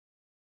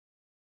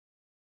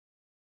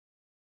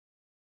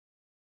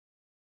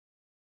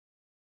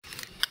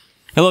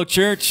Hello,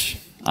 church.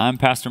 I'm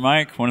Pastor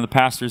Mike, one of the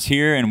pastors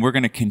here, and we're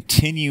going to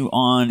continue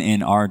on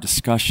in our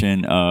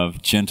discussion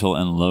of gentle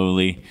and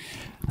lowly.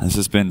 This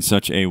has been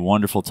such a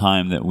wonderful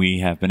time that we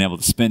have been able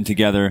to spend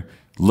together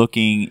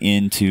looking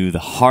into the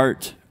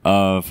heart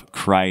of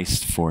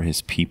Christ for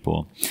his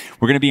people.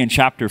 We're going to be in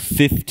chapter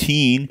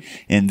 15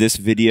 in this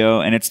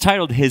video, and it's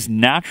titled His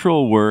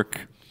Natural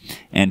Work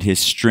and His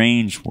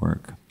Strange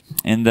Work.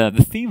 And the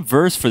theme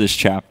verse for this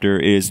chapter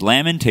is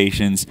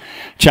Lamentations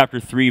chapter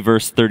 3,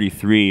 verse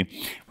 33,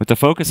 with the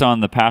focus on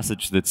the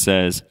passage that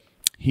says,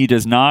 "He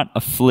does not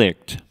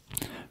afflict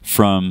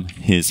from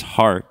his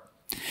heart."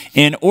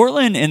 And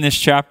Ortlund in this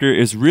chapter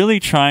is really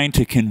trying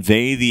to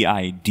convey the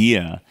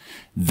idea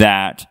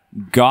that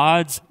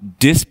God's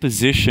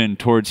disposition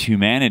towards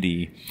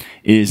humanity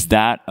is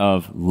that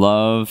of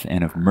love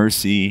and of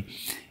mercy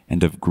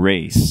and of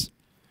grace.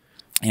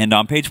 And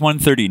on page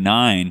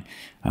 139,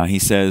 he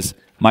says,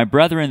 "My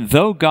brethren,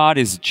 though God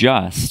is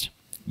just,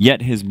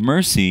 yet his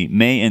mercy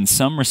may in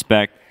some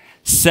respect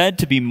said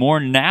to be more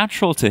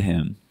natural to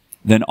him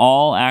than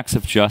all acts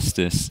of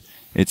justice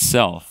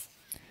itself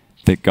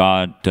that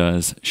God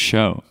does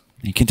show."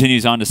 He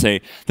continues on to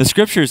say, "The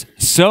scriptures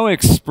so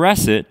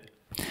express it,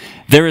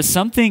 there is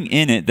something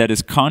in it that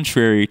is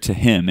contrary to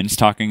him." And he's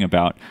talking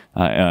about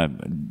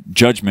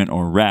judgment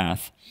or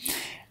wrath.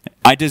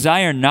 "I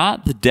desire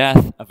not the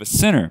death of a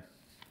sinner.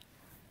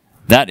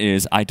 That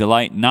is, I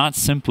delight not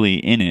simply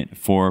in it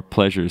for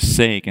pleasure's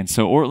sake." And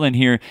so Ortlund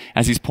here,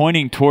 as he's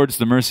pointing towards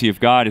the mercy of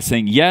God, is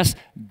saying, yes,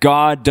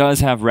 God does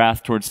have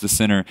wrath towards the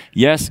sinner.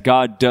 Yes,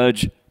 God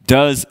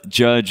does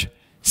judge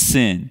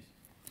sin.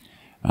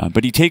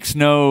 But he takes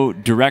no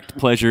direct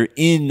pleasure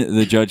in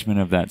the judgment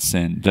of that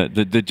sin.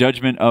 The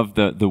judgment of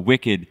the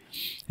wicked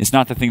is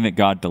not the thing that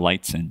God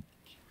delights in.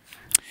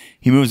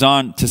 He moves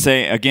on to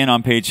say, again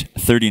on page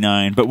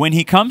 39, "But when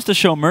he comes to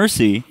show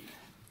mercy,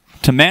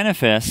 to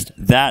manifest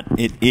that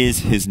it is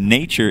his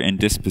nature and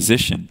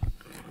disposition,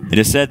 it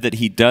is said that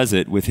he does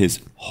it with his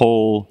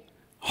whole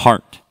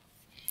heart."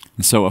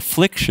 And so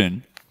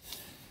affliction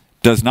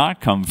does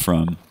not come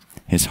from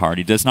his heart.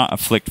 He does not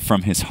afflict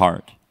from his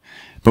heart.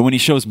 But when he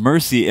shows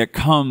mercy, it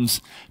comes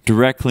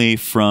directly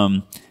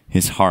from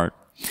his heart.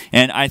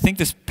 And I think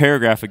this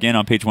paragraph, again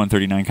on page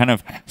 139, kind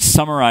of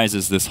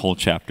summarizes this whole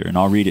chapter, and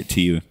I'll read it to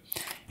you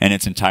in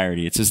its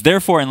entirety. It says,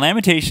 "Therefore, in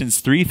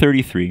Lamentations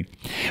 3:33,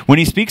 when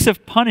he speaks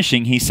of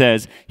punishing, he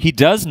says, he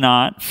does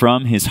not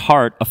from his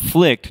heart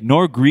afflict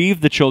nor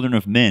grieve the children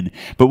of men.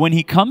 But when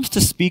he comes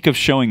to speak of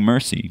showing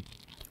mercy,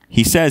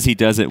 he says he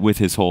does it with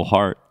his whole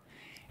heart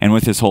and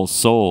with his whole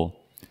soul,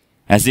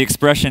 as the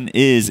expression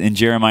is in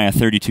Jeremiah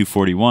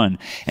 32:41.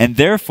 And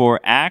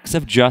therefore, acts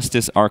of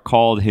justice are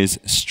called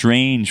his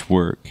strange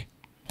work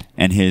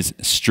and his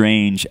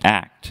strange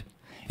act."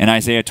 In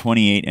Isaiah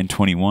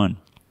 28:21.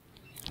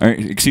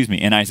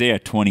 In Isaiah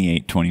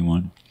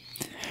 28:21.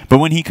 "But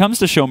when he comes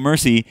to show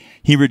mercy,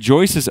 he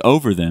rejoices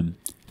over them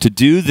to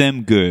do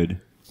them good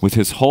with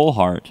his whole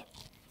heart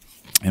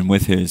and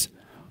with his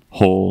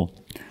whole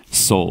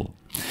soul."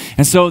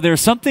 And so there's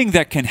something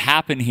that can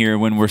happen here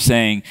when we're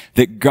saying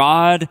that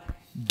God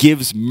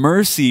gives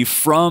mercy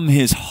from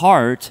his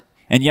heart,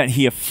 and yet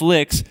he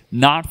afflicts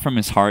not from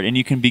his heart. And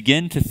you can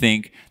begin to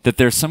think that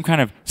there's some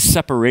kind of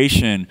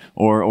separation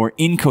or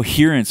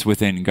incoherence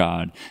within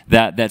God,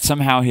 that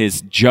somehow his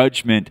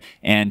judgment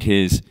and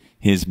his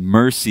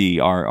mercy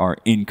are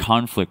in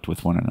conflict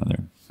with one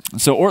another.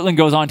 So Ortlund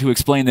goes on to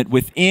explain that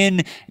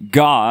within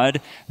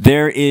God,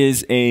 there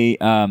is a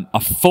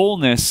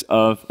fullness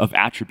of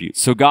attributes.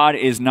 So God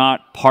is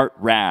not part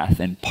wrath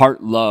and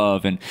part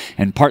love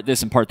and part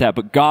this and part that,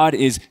 but God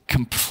is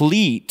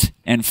complete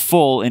and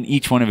full in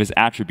each one of his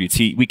attributes.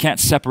 We can't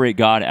separate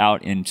God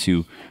out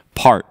into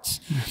parts.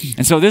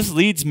 And so this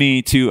leads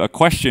me to a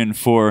question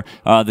for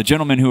the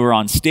gentlemen who are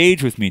on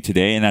stage with me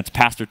today, and that's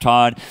Pastor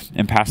Todd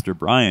and Pastor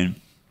Brian.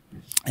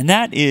 And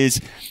that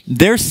is,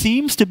 there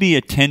seems to be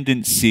a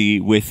tendency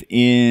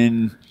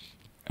within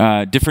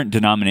different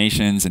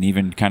denominations and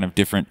even kind of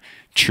different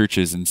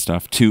churches and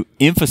stuff to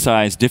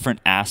emphasize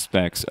different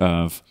aspects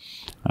of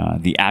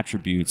the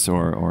attributes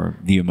or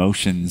the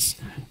emotions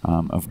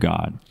of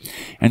God.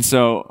 And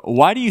so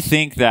why do you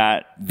think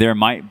that there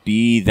might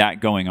be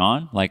that going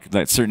on, like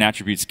that certain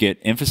attributes get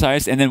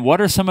emphasized? And then what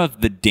are some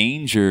of the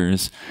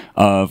dangers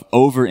of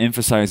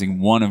overemphasizing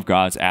one of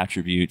God's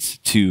attributes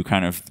to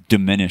kind of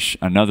diminish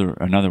another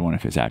one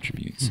of his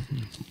attributes?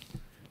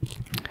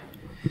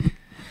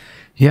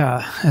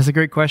 Yeah, that's a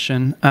great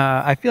question.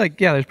 I feel like,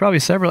 there's probably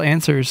several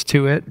answers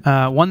to it.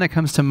 One that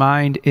comes to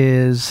mind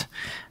is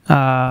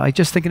like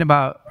just thinking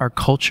about our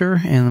culture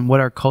and what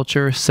our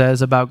culture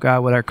says about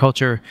God, what our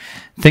culture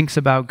thinks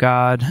about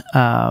God.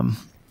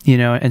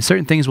 And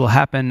certain things will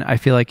happen, I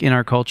feel like, in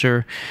our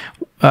culture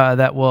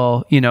that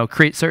will,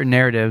 create certain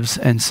narratives.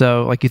 And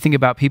so, like, you think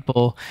about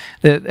people,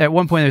 at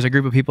one point there's a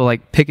group of people,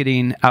 like,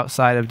 picketing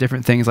outside of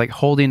different things, like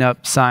holding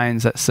up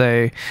signs that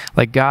say,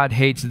 like, God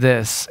hates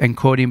this, and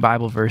quoting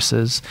Bible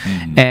verses.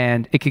 Mm-hmm.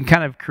 And it can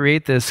kind of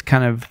create this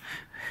kind of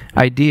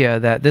idea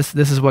that this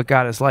is what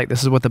God is like.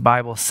 This is what the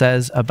Bible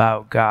says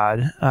about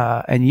God.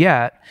 And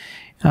yet,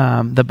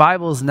 the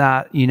Bible is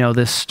not,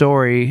 this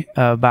story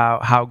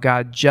about how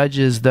God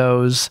judges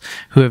those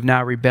who have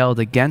now rebelled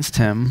against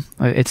him.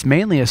 It's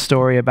mainly a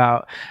story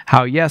about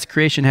how, yes,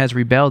 creation has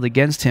rebelled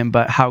against him,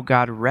 but how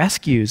God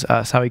rescues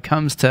us, how he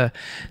comes to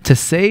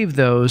save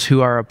those who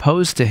are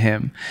opposed to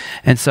him.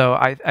 And so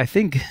I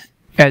think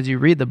as you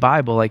read the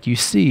Bible, like you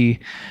see,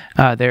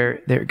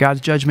 God's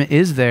judgment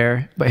is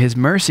there, but his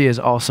mercy is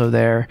also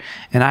there.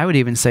 And I would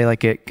even say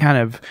like it kind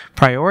of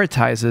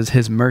prioritizes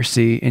his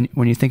mercy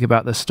when you think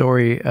about the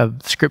story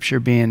of Scripture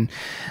being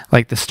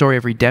like the story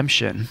of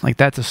redemption. Like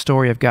that's a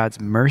story of God's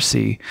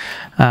mercy.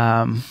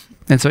 And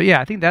so,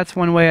 yeah, I think that's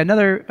one way.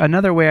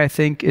 Another way I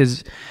think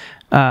is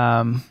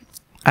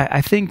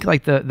I think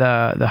like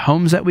the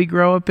homes that we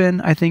grow up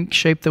in, I think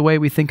shape the way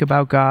we think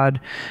about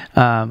God.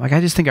 Like I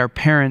just think our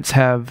parents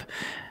have,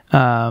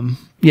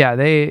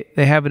 they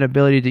have an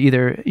ability to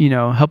either,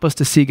 help us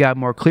to see God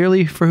more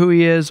clearly for who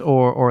he is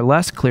or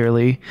less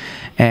clearly.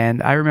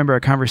 And I remember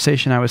a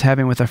conversation I was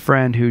having with a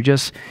friend who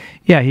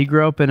he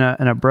grew up in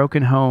a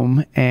broken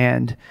home,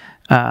 and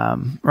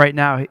right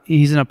now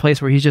he's in a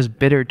place where he's just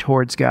bitter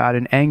towards God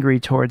and angry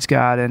towards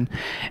God. And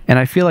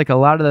I feel like a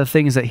lot of the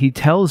things that he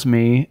tells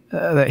me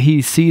that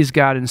he sees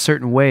God in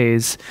certain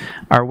ways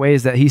are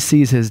ways that he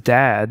sees his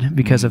dad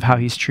because of how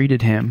he's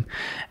treated him.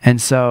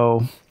 And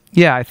so,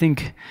 yeah, I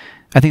think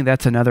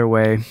that's another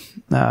way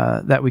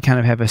that we kind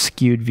of have a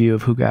skewed view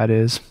of who God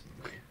is.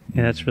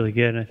 Yeah, that's really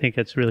good. And I think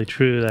it's really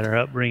true that our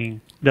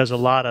upbringing does a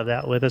lot of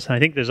that with us. And I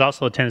think there's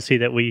also a tendency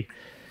that we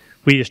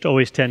just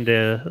always tend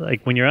to,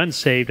 like when you're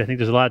unsaved, I think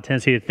there's a lot of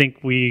tendency to think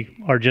we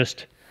are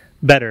just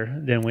better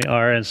than we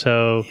are. And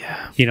so,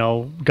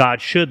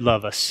 God should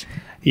love us,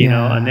 you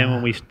know, and then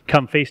when we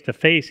come face to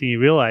face and you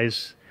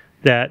realize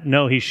that,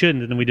 no, he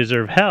shouldn't, and we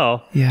deserve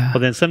hell. Well,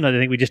 then sometimes I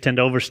think we just tend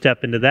to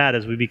overstep into that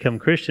as we become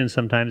Christians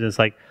sometimes. And it's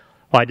like,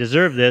 well, I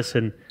deserve this,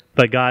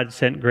 but God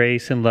sent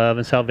grace and love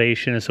and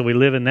salvation. And so we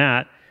live in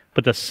that.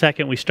 But the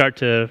second we start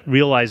to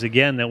realize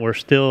again that we're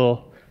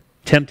still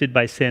tempted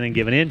by sin and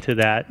given into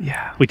that,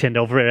 we tend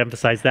to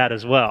overemphasize that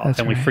as well. That's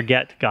and right. We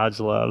forget God's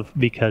love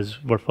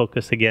because we're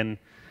focused again.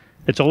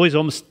 It's always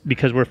almost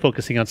because we're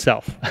focusing on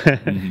self.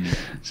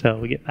 So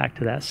we get back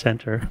to that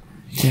center.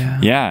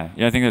 Yeah,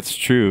 I think that's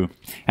true.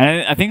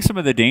 And I think some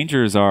of the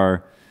dangers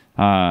are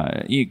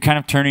you kind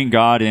of turning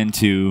God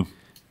into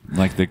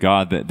like the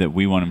God that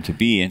we want him to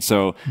be. And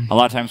so a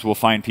lot of times we'll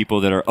find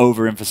people that are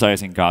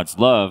overemphasizing God's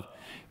love,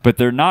 but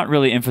they're not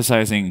really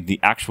emphasizing the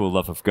actual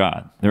love of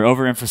God. They're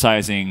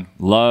overemphasizing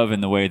love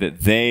in the way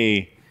that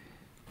they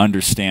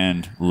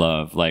understand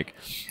love. Like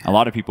a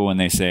lot of people, when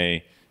they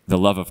say the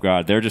love of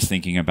God, they're just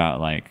thinking about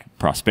like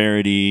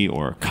prosperity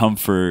or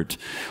comfort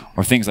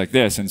or things like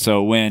this. And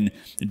so when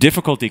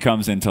difficulty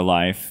comes into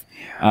life,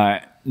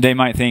 they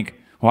might think,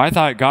 well, I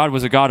thought God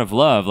was a God of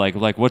love.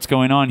 Like what's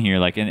going on here?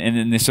 Like,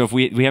 and so if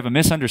we have a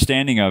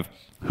misunderstanding of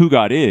who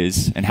God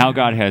is and how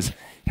God has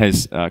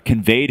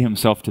conveyed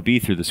himself to be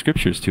through the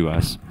scriptures to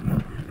us,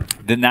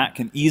 then that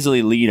can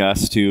easily lead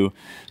us to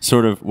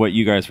sort of what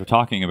you guys were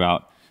talking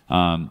about,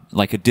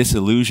 like a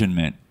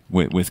disillusionment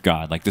with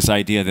God, like this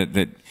idea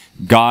that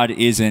God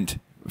isn't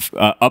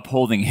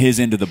upholding his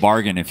end of the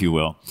bargain, if you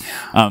will.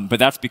 But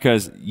that's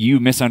because you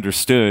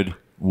misunderstood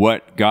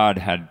what God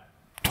had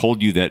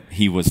told you that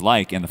he was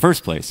like in the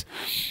first place.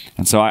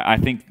 And so I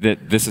think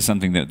that this is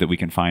something that we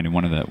can find in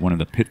one of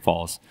the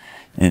pitfalls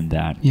in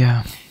that.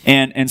 Yeah.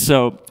 And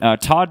so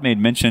Todd made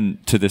mention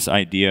to this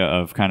idea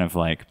of kind of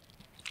like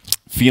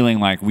feeling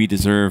like we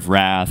deserve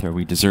wrath or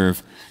we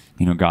deserve,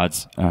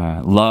 God's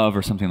love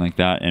or something like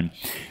that. And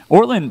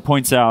Ortlund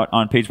points out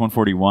on page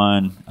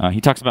 141,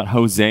 he talks about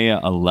Hosea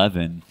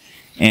 11.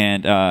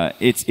 And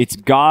it's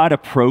God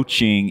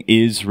approaching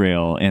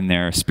Israel in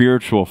their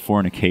spiritual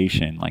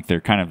fornication, like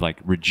their kind of like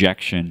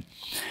rejection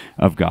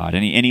of God.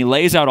 And he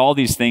lays out all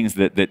these things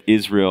that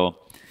Israel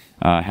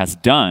has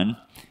done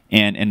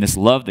and this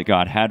love that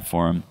God had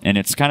for him. And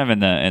it's kind of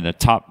in the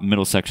top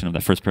middle section of the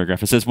first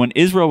paragraph. It says, "When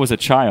Israel was a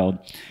child,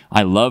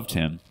 I loved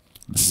him."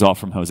 This is all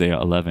from Hosea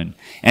 11.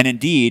 "And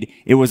indeed,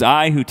 it was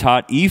I who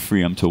taught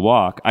Ephraim to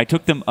walk. I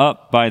took them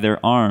up by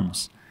their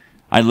arms.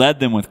 I led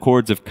them with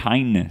cords of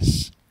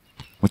kindness.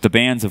 With the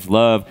bands of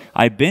love,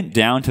 I bent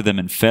down to them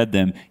and fed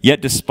them. Yet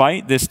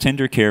despite this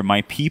tender care,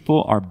 my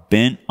people are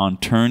bent on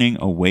turning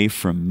away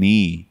from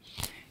me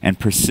and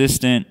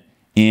persistent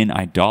in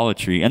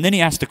idolatry." And then he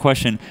asked the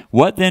question,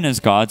 what then is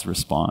God's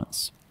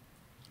response?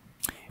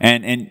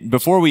 And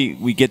before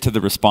we get to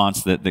the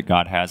response that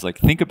God has, like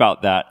think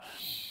about that,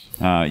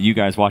 you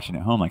guys watching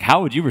at home, like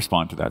how would you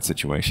respond to that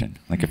situation?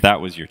 Like if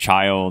that was your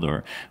child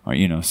or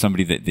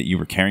somebody that you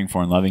were caring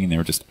for and loving and they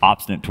were just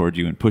obstinate toward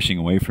you and pushing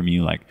away from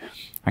you, like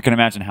I can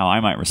imagine how I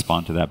might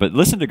respond to that. But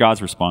listen to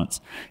God's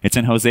response. It's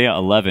in Hosea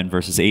 11,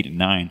 verses 8 and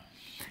 9.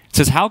 It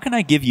says, "How can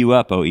I give you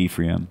up, O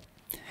Ephraim?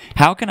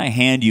 How can I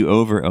hand you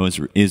over, O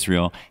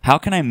Israel? How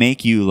can I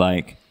make you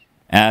like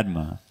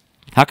Admah?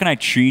 How can I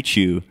treat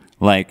you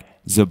like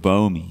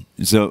Zeboim?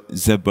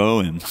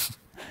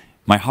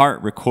 My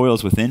heart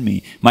recoils within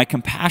me. My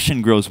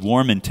compassion grows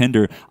warm and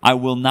tender. I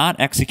will not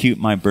execute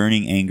my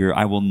burning anger.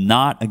 I will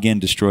not again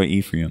destroy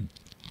Ephraim.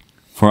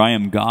 For I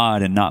am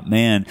God and not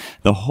man,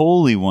 the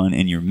Holy One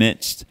in your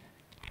midst,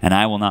 and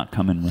I will not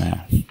come in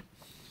wrath.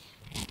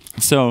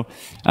 So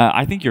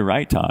I think you're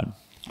right, Todd.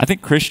 I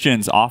think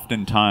Christians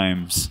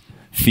oftentimes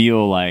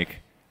feel like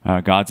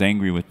God's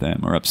angry with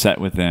them or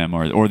upset with them,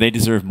 or they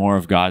deserve more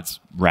of God's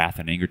wrath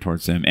and anger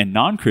towards them. And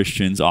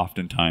non-Christians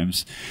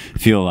oftentimes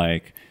feel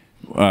like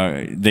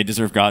they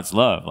deserve God's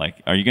love.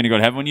 Like, are you going to go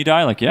to heaven when you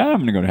die? Like, yeah, I'm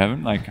going to go to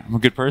heaven. Like, I'm a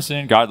good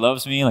person. God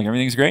loves me. Like,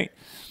 everything's great.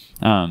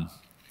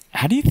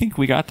 How do you think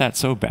we got that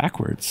so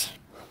backwards?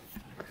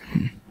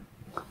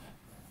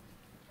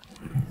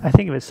 I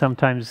think of it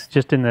sometimes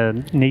just in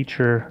the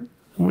nature,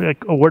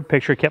 like a word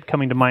picture kept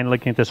coming to mind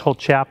looking at this whole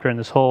chapter and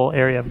this whole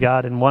area of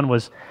God. And one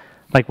was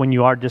like when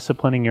you are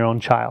disciplining your own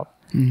child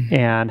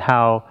and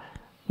how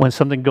when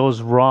something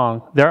goes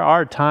wrong, there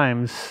are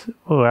times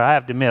where I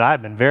have to admit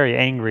I've been very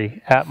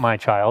angry at my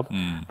child,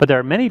 but there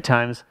are many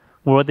times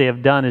where what they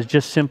have done has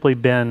just simply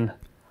been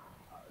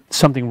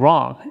something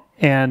wrong.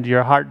 And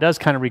your heart does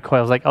kind of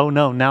recoil. It's like, oh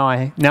no, now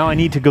I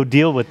need to go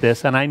deal with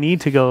this, and I need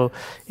to go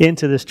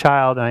into this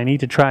child, and I need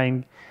to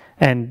try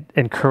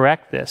and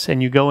correct this.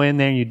 And you go in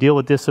there and you deal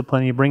with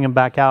discipline, and you bring them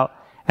back out,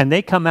 and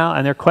they come out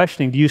and they're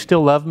questioning, do you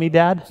still love me,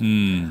 Dad?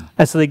 And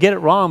so they get it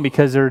wrong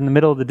because they're in the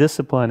middle of the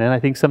discipline. And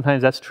I think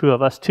sometimes that's true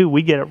of us too.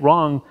 We get it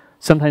wrong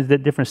sometimes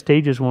at different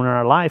stages when we're in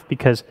our life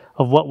because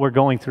of what we're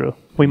going through.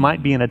 We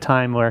might be in a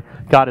time where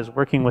God is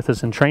working with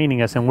us and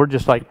training us, and we're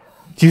just like,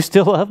 do you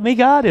still love me,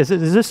 God? Is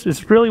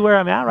this really where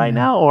I'm at right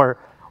now? Or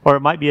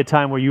it might be a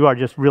time where you are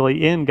just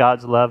really in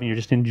God's love and you're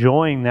just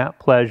enjoying that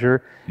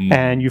pleasure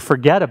and you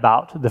forget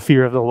about the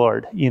fear of the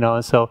Lord,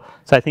 And so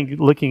I think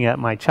looking at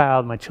my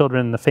child, my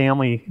children, the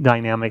family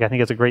dynamic, I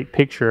think it's a great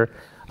picture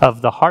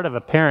of the heart of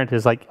a parent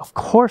is like, of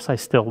course I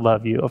still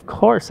love you. Of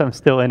course I'm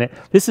still in it.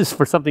 This is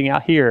for something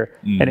out here.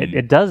 And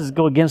it does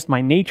go against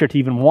my nature to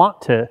even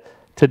want to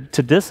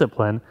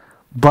discipline,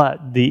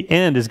 but the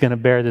end is going to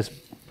bear this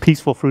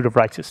peaceful fruit of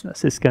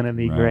righteousness. It's going to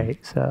be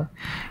great. So,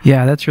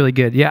 yeah, that's really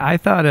good. Yeah, I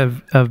thought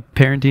of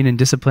parenting and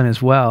discipline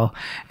as well,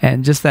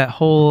 and just that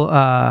whole.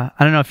 I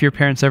don't know if your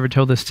parents ever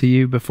told this to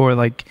you before,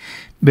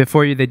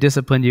 they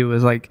disciplined you. It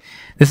was like,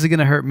 this is going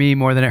to hurt me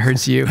more than it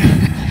hurts you.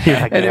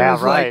 Like, and yeah, it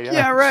was right. like,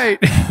 yeah, right.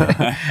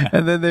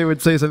 And then they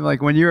would say something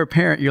like, when you're a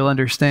parent, you'll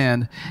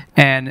understand.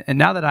 And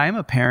now that I am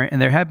a parent,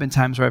 and there have been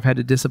times where I've had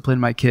to discipline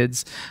my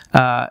kids.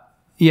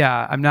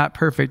 Yeah, I'm not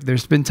perfect.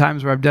 There's been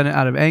times where I've done it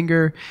out of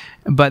anger,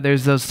 but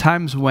there's those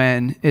times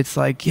when it's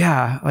like,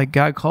 yeah, like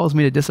God calls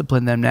me to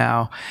discipline them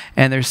now.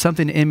 And there's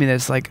something in me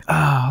that's like,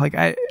 oh, like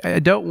I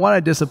don't want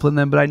to discipline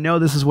them, but I know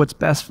this is what's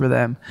best for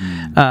them.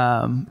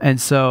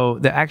 And so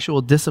the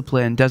actual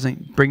discipline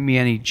doesn't bring me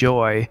any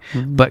joy,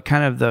 but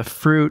kind of the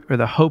fruit or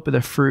the hope of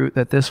the fruit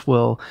that this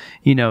will,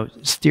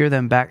 steer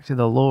them back to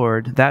the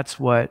Lord. That's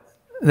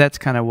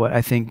kind of what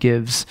I think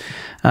gives,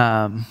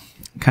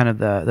 kind of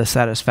the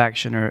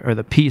satisfaction or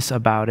the peace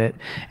about it.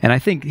 And I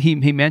think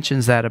he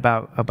mentions that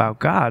about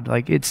God.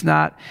 Like, it's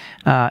not,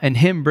 and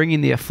him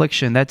bringing the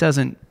affliction,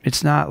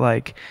 it's not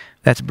like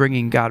that's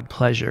bringing God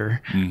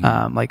pleasure.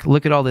 Like,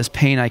 look at all this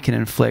pain I can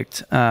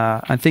inflict.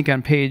 I think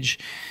on page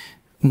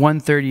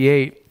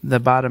 138, the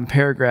bottom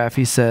paragraph,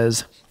 he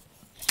says,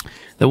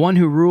 the one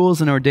who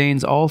rules and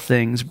ordains all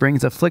things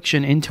brings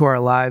affliction into our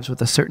lives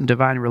with a certain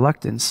divine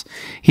reluctance.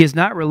 He is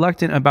not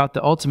reluctant about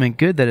the ultimate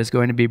good that is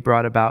going to be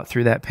brought about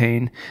through that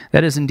pain.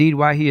 That is indeed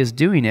why he is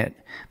doing it.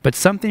 But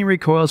something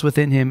recoils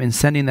within him in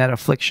sending that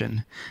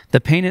affliction.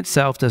 The pain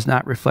itself does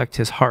not reflect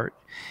his heart.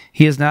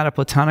 He is not a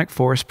platonic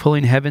force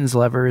pulling heaven's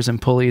levers and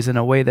pulleys in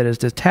a way that is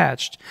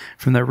detached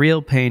from the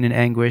real pain and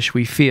anguish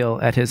we feel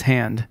at his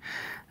hand.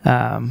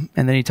 And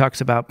then he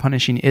talks about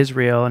punishing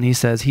Israel, and he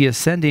says he is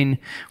sending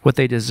what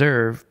they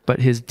deserve, but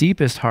his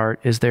deepest heart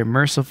is their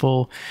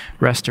merciful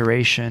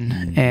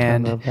restoration.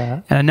 And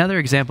another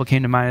example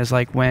came to mind is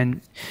like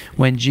when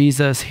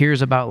Jesus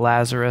hears about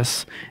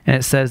Lazarus, and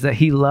it says that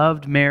he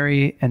loved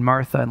Mary and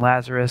Martha and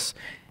Lazarus,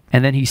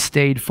 and then he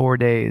stayed 4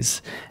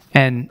 days,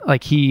 and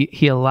like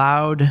he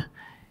allowed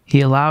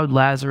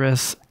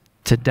Lazarus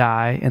to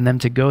die and them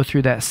to go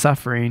through that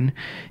suffering.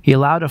 He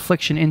allowed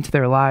affliction into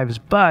their lives,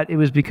 but it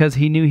was because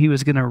he knew he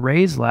was going to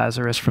raise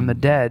Lazarus from the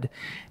dead,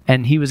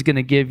 and he was going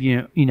to give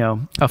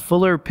a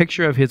fuller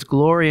picture of his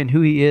glory and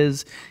who he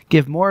is,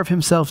 give more of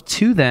himself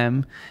to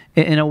them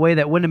in a way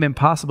that wouldn't have been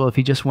possible if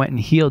he just went and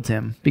healed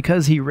him.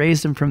 Because he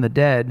raised him from the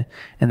dead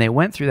and they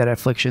went through that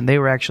affliction, they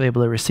were actually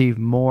able to receive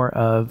more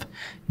of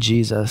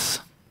Jesus.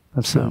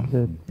 That's so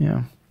good.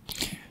 Yeah.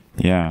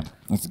 Yeah.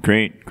 That's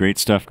great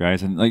stuff,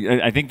 guys. And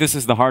I think this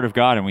is the heart of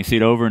God, and we see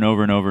it over and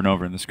over and over and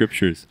over in the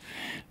scriptures.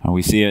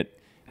 We see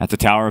it at the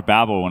Tower of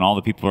Babel when all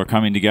the people are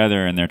coming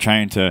together and they're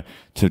trying to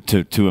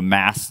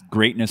amass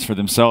greatness for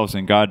themselves,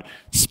 and God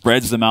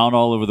spreads them out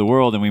all over the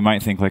world, and we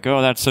might think like,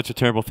 oh, that's such a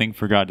terrible thing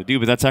for God to do,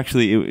 but that's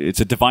actually,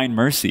 it's a divine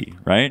mercy,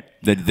 right?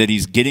 That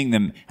he's getting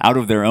them out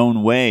of their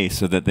own way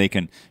so that they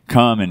can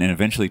come and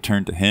eventually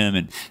turn to him.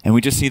 And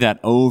we just see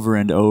that over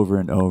and over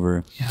and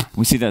over. Yeah.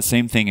 We see that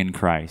same thing in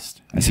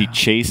Christ as he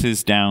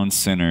chases down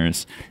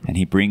sinners and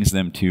he brings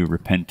them to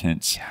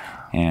repentance.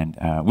 And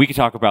we could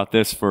talk about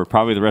this for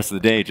probably the rest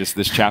of the day, just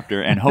this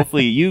chapter. And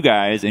hopefully you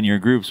guys in your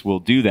groups will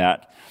do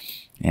that.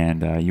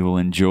 And you will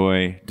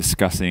enjoy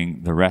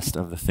discussing the rest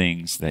of the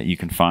things that you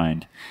can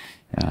find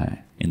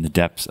in the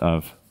depths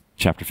of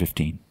chapter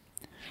 15.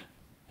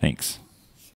 Thanks.